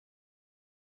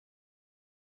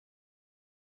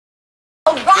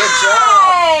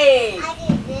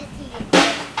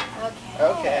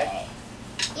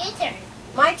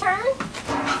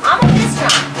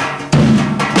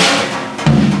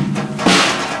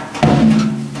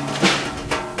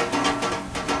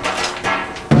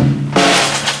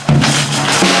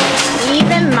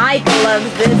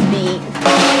loves this beat.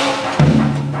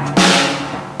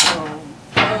 Boom,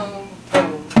 boom,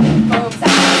 boom, boom.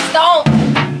 Stomp.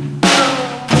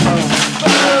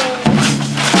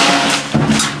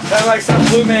 Sounds like some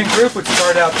Blue Man Group would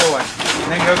start out doing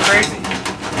and then go crazy.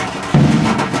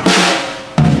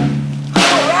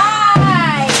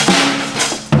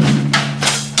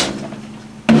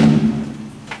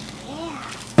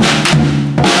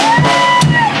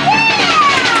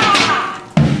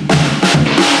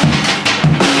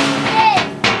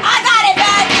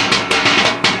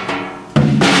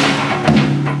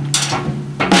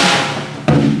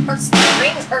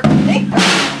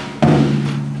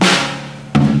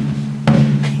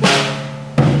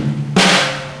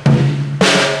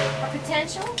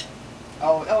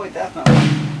 Oh, definitely.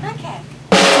 Okay.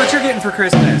 That's what you're getting for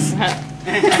Christmas.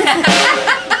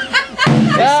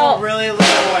 Well, some really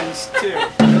little ones too.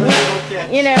 Really little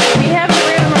kids. you know, we have a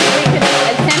room where we could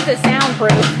attempt to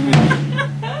soundproof.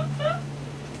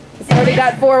 It's already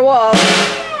got 4 walls.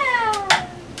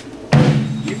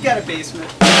 You've got a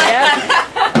basement. Yep.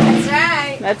 That's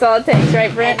right. That's all it takes,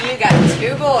 right, Brent? And you got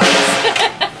 2 boys.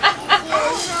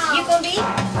 You gonna be?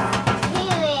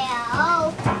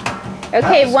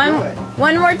 Okay, That was good.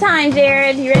 one more time,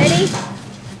 Jared. You ready?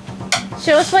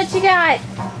 Show us what you got.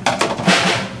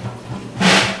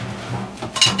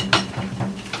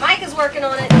 Mike is working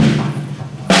on it.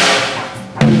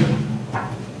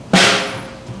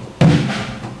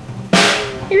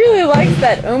 He really likes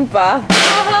that oompa.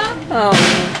 Uh-huh.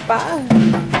 Oompa.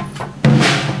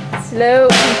 Slow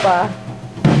oompa.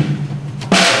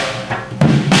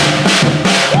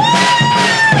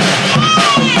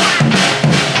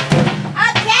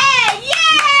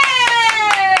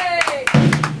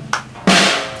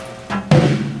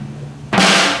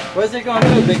 What's he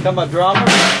gonna do? Become a drummer?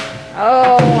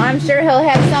 Oh, I'm sure he'll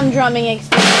have some drumming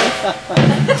experience.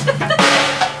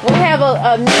 We'll have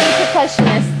a mini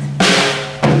percussionist.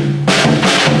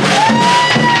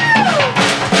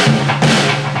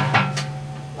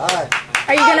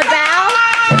 Are you gonna bow?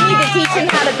 We need to teach him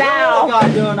how to bow. What am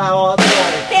I doing now all day?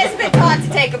 He has been taught to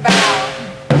take a bow.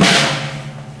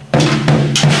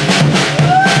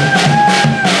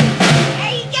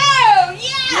 There you go!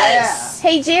 Yes!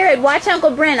 Hey Jared, watch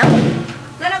Uncle Brent.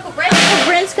 Let Uncle Brent. Uncle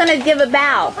Brent's gonna give a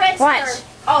bow. Brent's Watch. turn.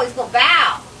 Oh, he's gonna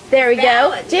bow. There we Bow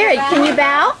go. it. Jared, Bow can you it.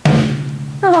 bow?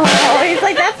 Oh, he's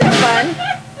like, that's no fun.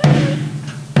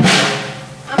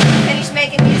 I'm gonna finish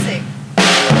making music.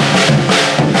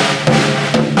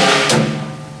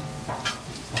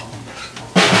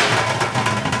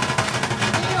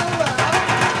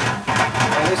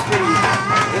 This video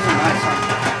is a nice one.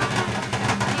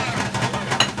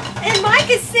 And Mike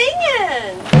is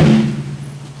singing.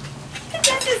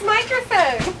 That's his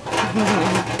microphone.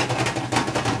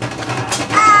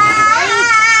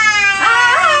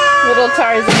 Little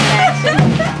Tarzan action.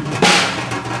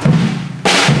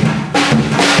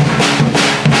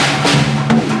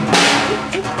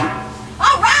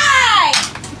 All right.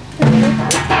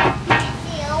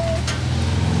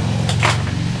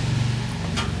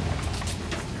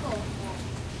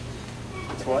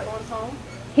 What? Going home.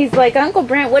 He's like, Uncle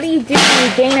Brent, what do you do when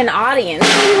you gain an audience?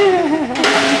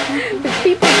 There's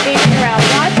people standing around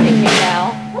watching me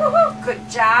now. Woohoo! Good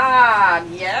job.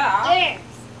 Yeah. Yes.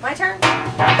 My turn.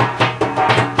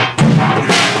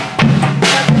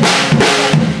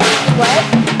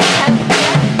 What?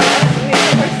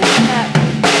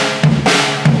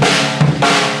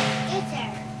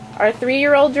 Our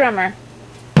 3-year-old drummer.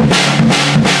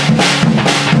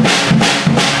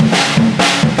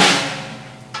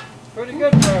 Pretty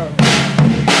good for her.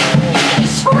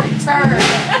 Short turn.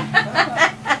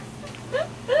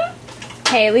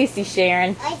 Hey, at least he's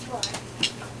sharing.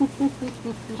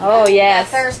 Oh, yes.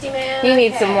 Thirsty man. He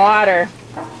needs Okay. some water.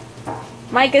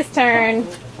 Micah's turn.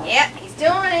 Yep, he's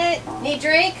doing it. Need a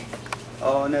drink?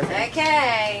 Oh, no.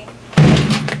 Okay.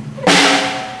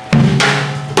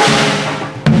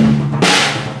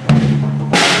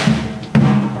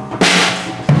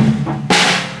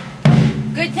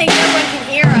 Good thing no one can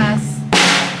hear us.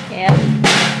 Yeah.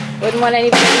 Wouldn't want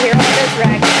anybody to hear all this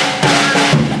racket.